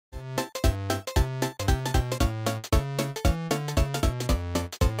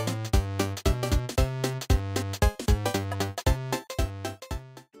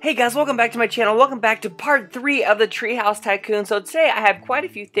Hey guys, welcome back to my channel. Welcome back to part 3 of the Treehouse Tycoon. So today I have quite a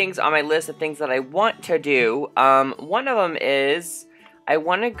few things on my list of things that I want to do. One of them is I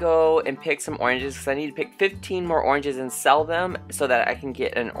want to go and pick some oranges because I need to pick 15 more oranges and sell them so that I can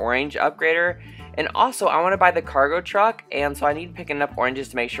get an orange upgrader. And also I want to buy the cargo truck, and so I need to pick enough oranges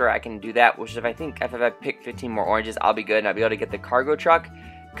to make sure I can do that, which if I pick 15 more oranges, I'll be good and I'll be able to get the cargo truck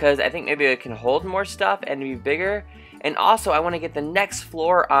because I think maybe it can hold more stuff and be bigger. And also, I want to get the next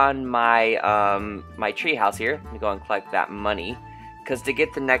floor on my my treehouse here. Let me go and collect that money, because to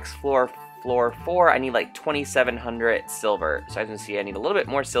get the next floor, floor 4, I need like 2,700 silver. So as you can see, I need a little bit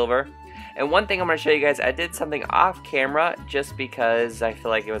more silver. And one thing I'm going to show you guys, I did something off camera just because I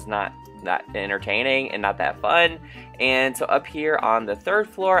feel like it was not that entertaining and not that fun. And so up here on the 3rd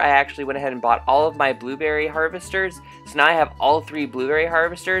floor, I actually went ahead and bought all of my blueberry harvesters. So now I have all 3 blueberry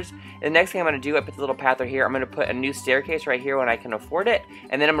harvesters. And the next thing I'm going to do, I put the little path right here, I'm going to put a new staircase right here when I can afford it.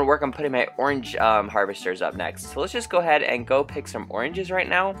 And then I'm going to work on putting my orange harvesters up next. So let's just go ahead and go pick some oranges right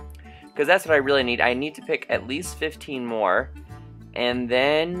now, because that's what I really need. I need to pick at least 15 more. And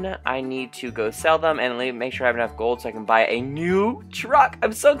then I need to go sell them and make sure I have enough gold so I can buy a new truck.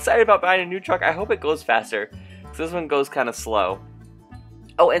 I'm so excited about buying a new truck. I hope it goes faster, because this one goes kind of slow.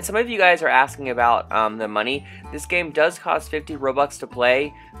 Oh, and some of you guys are asking about the money. This game does cost 50 Robux to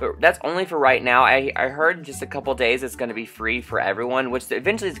play, but that's only for right now. I heard in just a couple days it's going to be free for everyone, which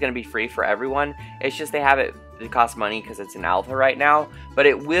eventually is going to be free for everyone. It's just they have it costs money because it's in alpha right now, but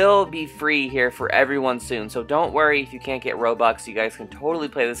it will be free here for everyone soon. So don't worry if you can't get Robux. You guys can totally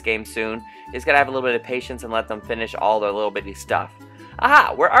play this game soon. You just got to have a little bit of patience and let them finish all their little bitty stuff.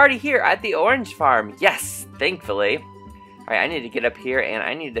 Aha, we're already here at the orange farm. Yes, thankfully. Alright, I need to get up here and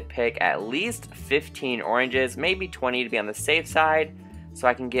I need to pick at least 15 oranges, maybe 20 to be on the safe side, so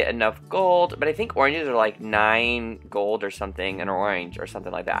I can get enough gold. But I think oranges are like 9 gold or something, an orange or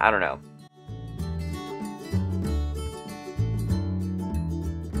something like that. I don't know.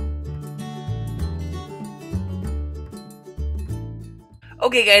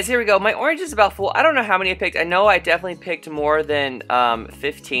 Okay guys, here we go. My orange is about full. I don't know how many I picked. I know I definitely picked more than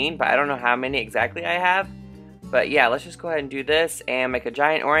 15, but I don't know how many exactly I have. But yeah, let's just go ahead and do this and make a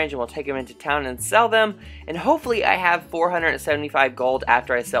giant orange, and we'll take them into town and sell them. And hopefully I have 475 gold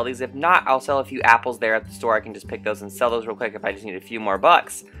after I sell these. If not, I'll sell a few apples there at the store. I can just pick those and sell those real quick if I just need a few more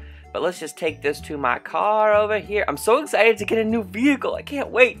bucks. But let's just take this to my car over here. I'm so excited to get a new vehicle. I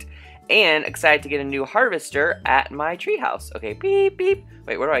can't wait. And excited to get a new harvester at my treehouse. Okay, beep, beep.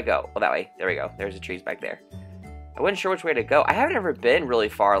 Wait, where do I go? Oh, that way. There we go. There's the trees back there. I wasn't sure which way to go. I haven't ever been really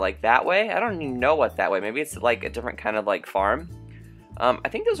far like that way. I don't even know what that way. Maybe it's like a different kind of like farm. I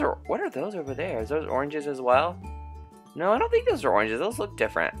think those are, what are those over there? Is those oranges as well? No, I don't think those are oranges. Those look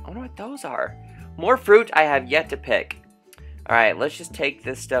different. I wonder what those are. More fruit I have yet to pick. Alright, let's just take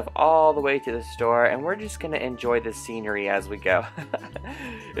this stuff all the way to the store, and we're just going to enjoy the scenery as we go.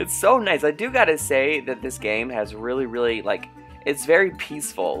 It's so nice. I do gotta say that this game has really, like, it's very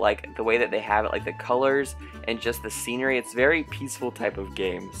peaceful, like the way that they have it, like the colors and just the scenery. It's very peaceful type of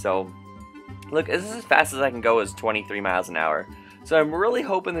game. So look, this is as fast as I can go, is 23 miles an hour. So I'm really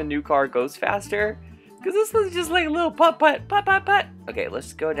hoping the new car goes faster, because this was just like a little putt. Okay,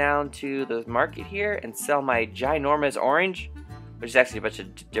 let's go down to the market here and sell my ginormous orange, which is actually a bunch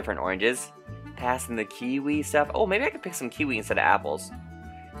of different oranges. Passing the kiwi stuff. Oh, maybe I could pick some kiwi instead of apples,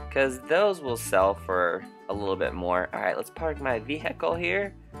 because those will sell for a little bit more. Alright, let's park my vehicle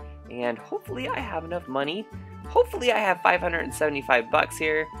here, and hopefully I have enough money. Hopefully I have 575 bucks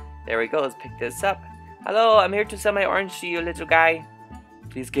here. There we go, let's pick this up. Hello, I'm here to sell my orange to you, little guy.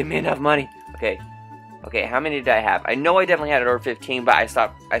 Please give me enough money. Okay, how many did I have? I know I definitely had it over 15, but I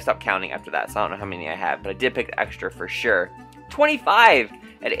stopped counting after that, so I don't know how many I have, but I did pick extra for sure. 25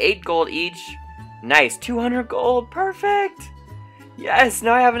 at 8 gold each. Nice, 200 gold, perfect. Yes,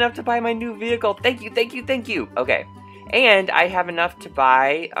 now I have enough to buy my new vehicle. Thank you. Okay, and I have enough to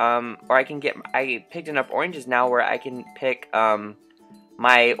buy, or I picked enough oranges now where I can pick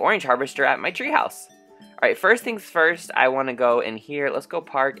my orange harvester at my treehouse. Alright, first things first, I want to go in here. Let's go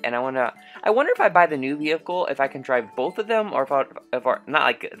park, and I wonder if I buy the new vehicle, if I can drive both of them, or if not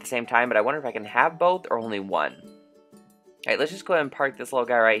like at the same time, but I wonder if I can have both or only one. Alright, let's just go ahead and park this little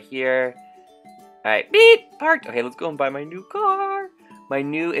guy right here. Alright, beep, parked. Okay, let's go and buy my new car. My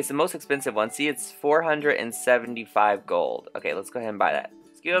new, it's the most expensive one. See, it's 475 gold. Okay, let's go ahead and buy that.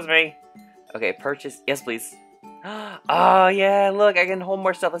 Excuse me. Okay, purchase. Yes, please. Oh, yeah, look, I can hold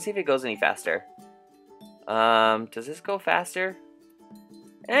more stuff. Let's see if it goes any faster. Does this go faster?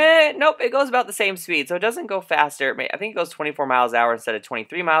 Nope, it goes about the same speed, so it doesn't go faster. I think it goes 24 miles an hour instead of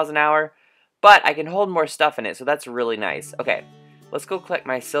 23 miles an hour. But I can hold more stuff in it, so that's really nice. Okay, Let's go collect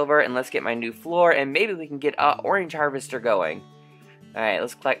my silver and let's get my new floor, and maybe we can get an orange harvester going. Alright,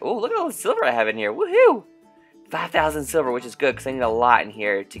 let's collect. Oh, look at all the silver I have in here. Woohoo! 5,000 silver, which is good because I need a lot in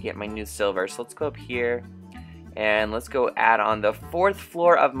here to get my new silver. So let's go up here and let's go add on the 4th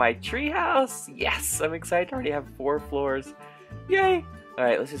floor of my treehouse. Yes, I'm excited to already have 4 floors. Yay!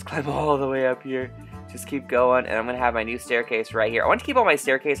 Alright, let's just climb all the way up here. Just keep going, and I'm going to have my new staircase right here. I want to keep all my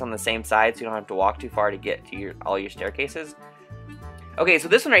staircase on the same side so you don't have to walk too far to get to all your staircases. Okay, so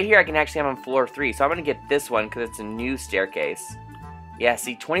this one right here I can actually have on floor 3, so I'm going to get this one because it's a new staircase. Yeah,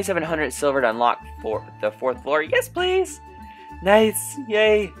 see, 2,700 silver to unlock for the 4th floor. Yes, please! Nice!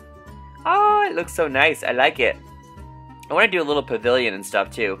 Yay! Oh, it looks so nice. I like it. I want to do a little pavilion and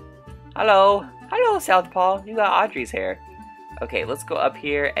stuff, too. Hello! Hello, Southpaw. You got Audrey's hair. Okay, let's go up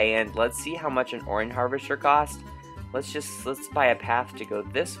here and let's see how much an orange harvester costs. Let's buy a path to go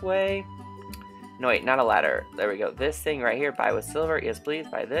this way. No, wait, not a ladder. There we go. This thing right here, buy with silver. Yes, please,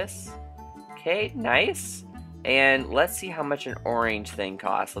 buy this. Okay, nice. And let's see how much an orange thing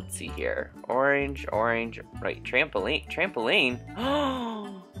costs. Let's see here. Orange. Right, trampoline.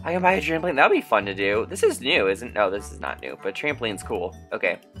 Oh, I can buy a trampoline. That'll be fun to do. This is new, isn't? No, this is not new, but trampoline's cool.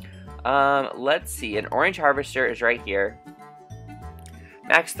 Okay. Let's see. An orange harvester is right here.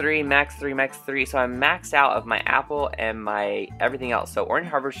 Max 3. So I'm maxed out of my apple and my everything else. So orange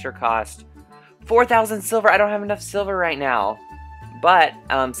harvester cost 4,000 silver. I don't have enough silver right now. But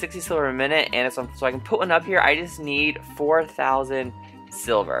 60 silver a minute, and it's so I can put one up here. I just need 4,000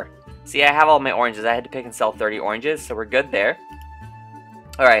 silver. See, I have all my oranges. I had to pick and sell 30 oranges, so we're good there.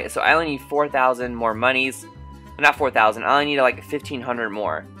 Alright, so I only need 4,000 more monies. Not 4,000, I only need like 1,500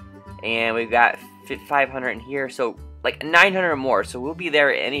 more. And we've got 500 in here, so like 900 more. So we'll be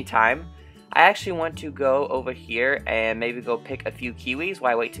there at any time. I actually want to go over here and maybe go pick a few kiwis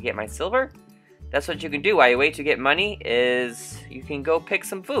while I wait to get my silver. That's what you can do while you wait to get money, is you can go pick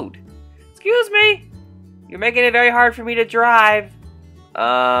some food. Excuse me! You're making it very hard for me to drive.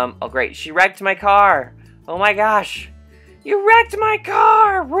 Oh great, she wrecked my car. Oh my gosh. You wrecked my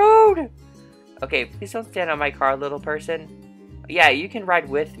car! Rude! Okay, please don't stand on my car, little person. Yeah, you can ride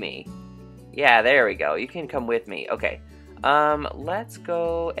with me. Yeah, there we go. You can come with me. Okay. Let's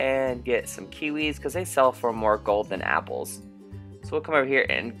go and get some kiwis, because they sell for more gold than apples. So we'll come over here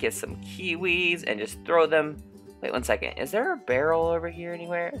and get some kiwis and just throw them. Wait 1 second. Is there a barrel over here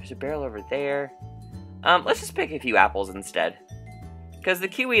anywhere? There's a barrel over there. Let's just pick a few apples instead. Because the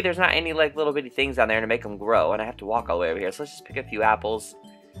kiwi, there's not any like little bitty things down there to make them grow, and I have to walk all the way over here. So let's just pick a few apples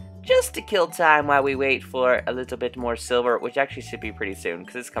just to kill time while we wait for a little bit more silver, which actually should be pretty soon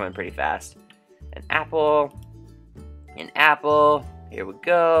because it's coming pretty fast. An apple. Here we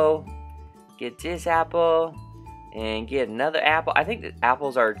go. Get this apple. And get another apple. I think the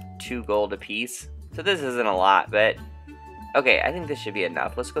apples are 2 gold a piece, so this isn't a lot, but okay, I think this should be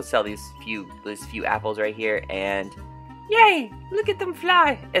enough. Let's go sell these few apples right here, and yay! Look at them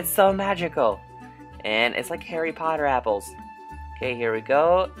fly! It's so magical, and it's like Harry Potter apples. Okay, here we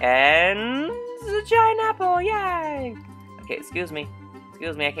go, and it's a giant apple! Yay! Okay, excuse me,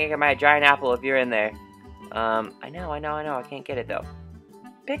 I can't get my giant apple if you're in there. I know, I can't get it though.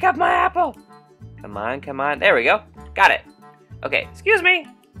 Pick up my apple! Come on. There we go. Got it. Okay, excuse me.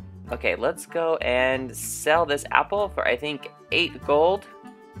 Okay, let's go and sell this apple for, I think, 8 gold.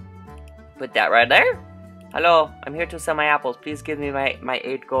 Put that right there. Hello, I'm here to sell my apples. Please give me my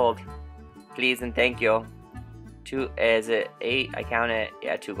 8 gold. Please and thank you. 2, is it 8? I count it.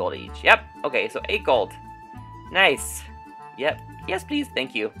 Yeah, 2 gold each. Yep. Okay, so 8 gold. Nice. Yep. Yes, please.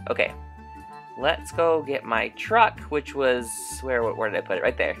 Thank you. Okay. Let's go get my truck, which was, where did I put it?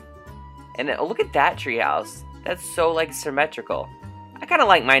 Right there. And then, oh, look at that treehouse. That's so, like, symmetrical. I kind of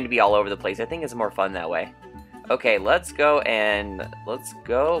like mine to be all over the place. I think it's more fun that way. Okay, let's go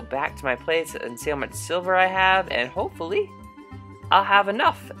back to my place and see how much silver I have. And hopefully, I'll have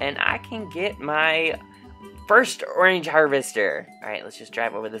enough. And I can get my first orange harvester. Alright, let's just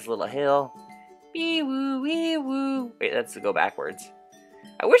drive over this little hill. Wee woo, wee woo. Wait, let's go backwards.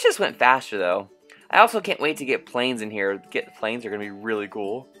 I wish this went faster, though. I also can't wait to get planes in here. Planes are going to be really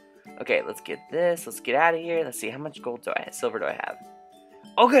cool. Okay, let's get this. Let's get out of here. Let's see, how much silver do I have?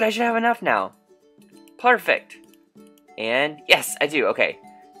 Oh, good, I should have enough now. Perfect. And yes, I do. Okay,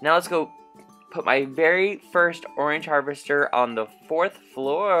 now let's go put my very first orange harvester on the 4th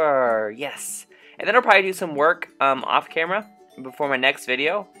floor. Yes. And then I'll probably do some work off camera before my next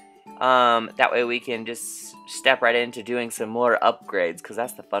video. That way we can just step right into doing some more upgrades, because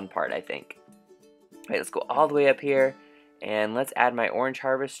that's the fun part, I think. Right, let's go all the way up here. And let's add my orange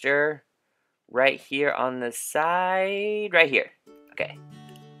harvester right here on the side. Right here. Okay.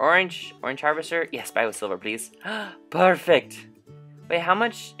 Orange harvester. Yes, buy with silver, please. Perfect. Wait, how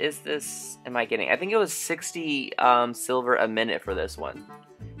much is this am I getting? I think it was 60 silver a minute for this one.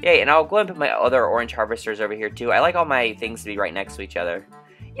 Yay, and I'll go ahead and put my other orange harvesters over here too. I like all my things to be right next to each other.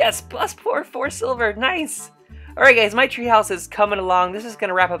 Yes, plus 4 silver, nice! Alright guys, my treehouse is coming along. This is going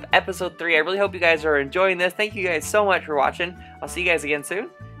to wrap up episode 3. I really hope you guys are enjoying this. Thank you guys so much for watching. I'll see you guys again soon.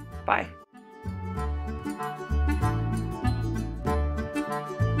 Bye.